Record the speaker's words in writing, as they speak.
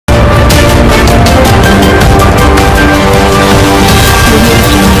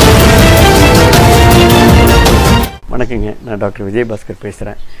வணக்கங்க. நான் டாக்டர் விஜயபாஸ்கர்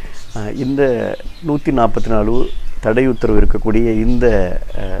பேசுகிறேன். இந்த 144 தடை உத்தரவு இருக்கக்கூடிய இந்த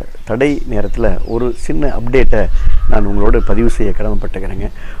தடை நேரத்தில் ஒரு சின்ன அப்டேட்டை நான் உங்களோட பதிவு செய்ய கடமைப்பட்டுக்கிறேங்க.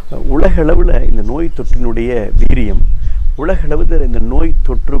 உலகளவில் இந்த நோய் தொற்றினுடைய வீரியம், உலகளவில் இந்த நோய்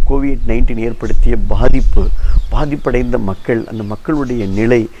தொற்று COVID-19 ஏற்படுத்திய பாதிப்படைந்த மக்கள், அந்த மக்களுடைய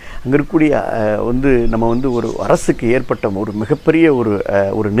நிலை, அங்கே இருக்கக்கூடிய நம்ம ஒரு அரசுக்கு ஏற்பட்ட ஒரு மிகப்பெரிய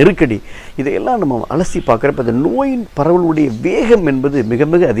ஒரு நெருக்கடி, இதையெல்லாம் நம்ம அலசி பார்க்குறப்ப அந்த நோயின் பரவலுடைய வேகம் என்பது மிக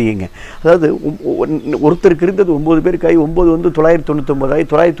மிக அதிகங்க. அதாவது ஒருத்தருக்கு இருந்தது 9 பேருக்காகி 9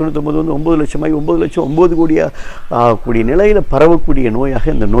 999 ஆகி 999 9 லட்சம் ஆகி 9 லட்சம் 9 கோடியாக கூடிய நிலையில் பரவக்கூடிய நோயாக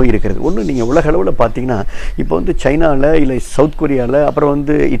இந்த நோய் இருக்கிறது. ஒன்று நீங்கள் உலக அளவில் பார்த்தீங்கன்னா இப்போ சைனாவில், இல்லை சவுத் கொரியாவில், அப்புறம்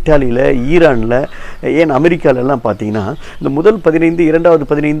இட்டாலியில், ஈரானில், ஏன் அமெரிக்காவிலலாம் பார்த்தீங்கன்னா இந்த முதல் 15, 2வது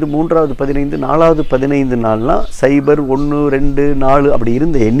 15, 3வது 15, 4வது 15 நாள்லாம் 0, 1, 2, 4 அப்படி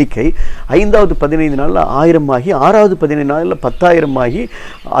இருந்த எண்ணிக்கை 5வது 15 நாளில் 1000 ஆகி, 6வது 15 நாளில் 10,000 ஆகி,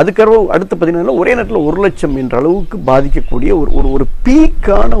 அதுக்கப்புறம் அடுத்த 15 நாளில் ஒரே நேரத்தில் 1 லட்சம் என்ற அளவுக்கு பாதிக்கக்கூடிய ஒரு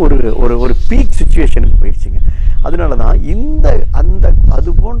பீக்கான ஒரு பீக் சுச்சுவேஷனுக்கு போயிடுச்சுங்க. அதனால தான் அது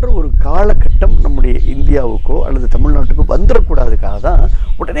போன்ற ஒரு காலகட்டம் நம்முடைய இந்தியாவுக்கோ அல்லது தமிழ்நாட்டுக்கோ வந்துடக்கூடாதுக்காக தான்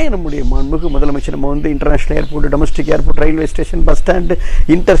உடனே நம்முடைய மாண்புமிகு முதலமைச்சர் நம்ம international airport, domestic airport, railway station, bus stand,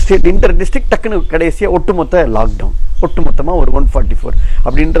 inter state, inter district, டக்குன்னு கடைசியாக ஒட்டுமொத்த லாக்டவுன், ஒட்டுமொத்தமாக ஒரு 144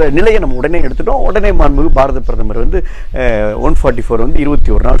 அப்படின்ற நிலையை நம்ம உடனே எடுத்துட்டோம். உடனே மாண்புமிகு பாரத பிரதமர் 144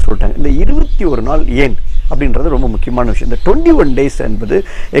 21 நாள் சொல்லிட்டாங்க. இந்த 21 நாள் ஏன் அப்படின்றது ரொம்ப முக்கியமான விஷயம். இந்த 21 days என்பது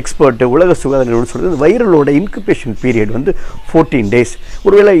எக்ஸ்பர்ட் உலக சுகாதார நிறுவனம் சொல்றது வைரலோட இன்குபேஷன் பீரியட் 14 days.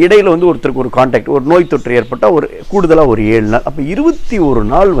 ஒருவேளை இடையில ஒருத்தருக்கு ஒரு கான்டாக்ட், ஒரு நோய் தொற்று ஏற்பட்டால் ஒரு கூடுதலாக ஒரு 7 நாள், அப்போ 21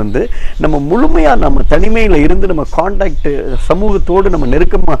 நாள் நம்ம முழுமையாக நம்ம தனிமையில் இருந்து நம்ம கான்டாக்ட் சமூகத்தோடு நம்ம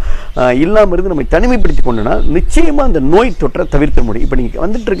நெருக்கமாக இல்லாமல் இருந்து நம்ம தனிமைப்படுத்தி கொண்டோம்னா நிச்சயமாக அந்த நோய் தொற்றை தவிர்க்க முடியும். இப்போ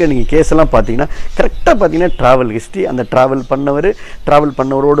நீங்கள் இருக்க கேஸ் எல்லாம் பார்த்தீங்கன்னா கரெக்டாக பார்த்தீங்கன்னா ட்ராவல் ஹிஸ்ட்ரி, அந்த ட்ராவல்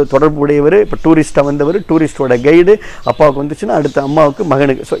பண்ணவரோடு தொடர்புடையவர், இப்போ டூரிஸ்டாக வந்தவர், டூரிஸ்டோட கைடு, அப்பாவுக்கு வந்துச்சுன்னா அடுத்த அம்மாவுக்கு,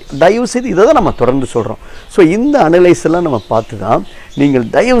 மகனுக்கு. ஸோ தயவு செய்து இதை தான் நம்ம தொடர்ந்து சொல்கிறோம். ஸோ இந்த அனலைஸ் எல்லாம் நம்ம பார்த்து தான் நீங்கள்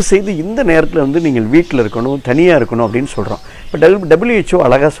தயவு செய்து இந்த நேரத்தில் நீங்கள் வீட்டில் இருக்கணும், தனியாக இருக்கணும் அப்படின்னு சொல்கிறோம். இப்போ WHO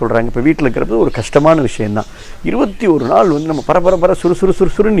அழகாக சொல்கிறாங்க, இப்போ வீட்டில் இருக்கிறது ஒரு கஷ்டமான விஷயந்தான். 21 நாள் நம்ம பரபர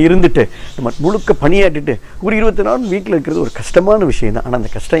சுறுசுறுன்னு இருந்துட்டு நம்ம முழுக்க பணியாற்றிட்டு ஒரு 20 நாள் வீட்டில் இருக்கிறது ஒரு கஷ்டமான விஷயந்தான். ஆனால்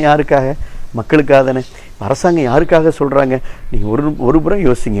அந்த கஷ்டம் யாருக்காக? மக்களுக்காக தானே. அரசாங்கம் யாருக்காக சொல்கிறாங்க? நீங்கள் ஒரு புறம்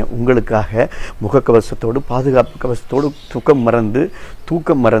யோசிங்க. உங்களுக்காக முகக்கவசத்தோடு, பாதுகாப்பு கவசத்தோடு, தூக்கம்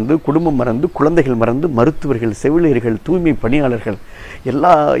மறந்து, குடும்பம் மறந்து, குழந்தைகள் மறந்து, மருத்துவர்கள், செவிலியர்கள், தூய்மை பணியாளர்கள்,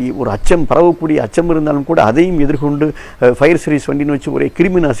 எல்லா ஒரு அச்சம் பரவக்கூடிய அச்சம் இருந்தாலும் கூட அதையும் எதிர்கொண்டு ஃபயர் சர்வீஸ் வண்டின்னு வச்சு ஒரே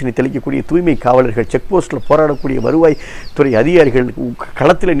கிருமி நாசினி தெளிக்கக்கூடிய தூய்மை காவலர்கள், செக் போஸ்ட்டில் போராடக்கூடிய வருவாய்த்துறை அதிகாரிகள்,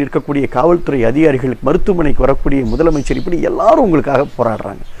 களத்தில் நிற்கக்கூடிய காவல்துறை அதிகாரிகள், மருத்துவமனைக்கு வரக்கூடிய முதலமைச்சர், இப்படி எல்லாரும் உங்களுக்காக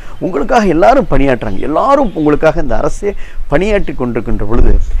போராடுறாங்க, உங்களுக்காக எல்லாரும் பணியாற்றுறாங்க. எல்லாரும் உங்களுக்காக இந்த அரசே பணியாற்றி கொண்டிருக்கின்ற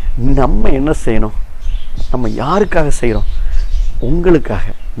பொழுது நம்ம என்ன செய்யணும்? நம்ம யாருக்காக செய்கிறோம்? உங்களுக்காக,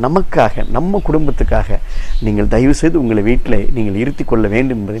 நமக்காக, நம்ம குடும்பத்துக்காக. நீங்கள் தயவு செய்து உங்களை வீட்டில் நீங்கள் இருத்தி கொள்ள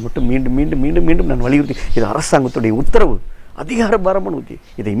வேண்டும் என்பதை மட்டும் மீண்டும் மீண்டும் மீண்டும் மீண்டும் நான் வலியுறுத்தி, இது அரசாங்கத்துடைய உத்தரவு, அதிகாரபாரமான உத்தி,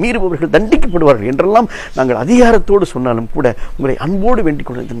 இதை மீறுபவர்கள் தண்டிக்கப்படுவார்கள் என்றெல்லாம் நாங்கள் அதிகாரத்தோடு சொன்னாலும் கூட உங்களை அன்போடு வேண்டிக்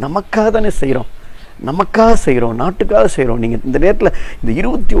கொண்டு, இது நமக்காக தானே செய்கிறோம், நமக்காக செய்கிறோம், நாட்டுக்காக செய்கிறோம். நீங்கள் இந்த நேரத்தில் இந்த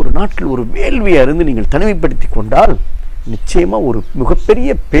 21 நாட்கள் ஒரு வேள்வியாக இருந்து நீங்கள் தனிமைப்படுத்தி கொண்டால் நிச்சயமாக ஒரு மிகப்பெரிய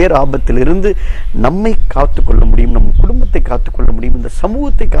பேராபத்திலிருந்து நம்மை காத்துக்கொள்ள முடியும், நம் குடும்பத்தை காத்துக்கொள்ள முடியும், இந்த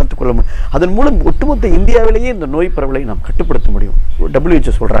சமூகத்தை காத்துக்கொள்ள முடியும். அதன் மூலம் ஒட்டுமொத்த இந்தியாவிலேயே இந்த நோய் பரவலை நாம் கட்டுப்படுத்த முடியும்.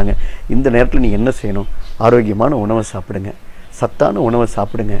 WHO சொல்கிறாங்க, இந்த நேரத்தில் நீங்கள் என்ன செய்யணும்? ஆரோக்கியமான உணவை சாப்பிடுங்க, சத்தான உணவை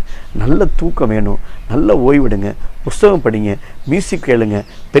சாப்பிடுங்க, நல்ல தூக்கம் வேணும், நல்ல ஓய்விடுங்க, புஸ்தகம் படிங்க, மியூசிக் கேளுங்க,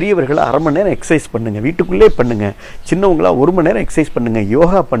 பெரியவர்களை 1/2 மணி நேரம் எக்ஸசைஸ் பண்ணுங்கள், வீட்டுக்குள்ளே பண்ணுங்கள், சின்னவங்களாக 1 மணி நேரம் எக்ஸசைஸ் பண்ணுங்கள்,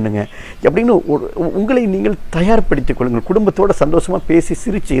 யோகா பண்ணுங்கள், அப்படின்னு உங்களை நீங்கள் தயார்படுத்திக் கொள்ளுங்கள். குடும்பத்தோடு சந்தோஷமாக பேசி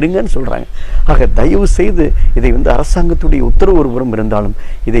சிரித்து இருங்கன்னு சொல்கிறாங்க. ஆக தயவு செய்து இதை அரசாங்கத்துடைய உத்தரவு ஒருபுறம் இருந்தாலும்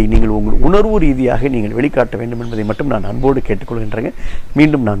இதை நீங்கள் உங்கள் உணர்வு ரீதியாக நீங்கள் வெளிக்காட்ட வேண்டும் என்பதை மட்டும் நான் அன்போடு கேட்டுக்கொள்கின்றேங்க.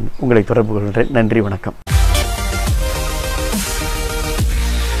 மீண்டும் நான் உங்களை தொடர்பு கொள்கின்றேன். நன்றி, வணக்கம்.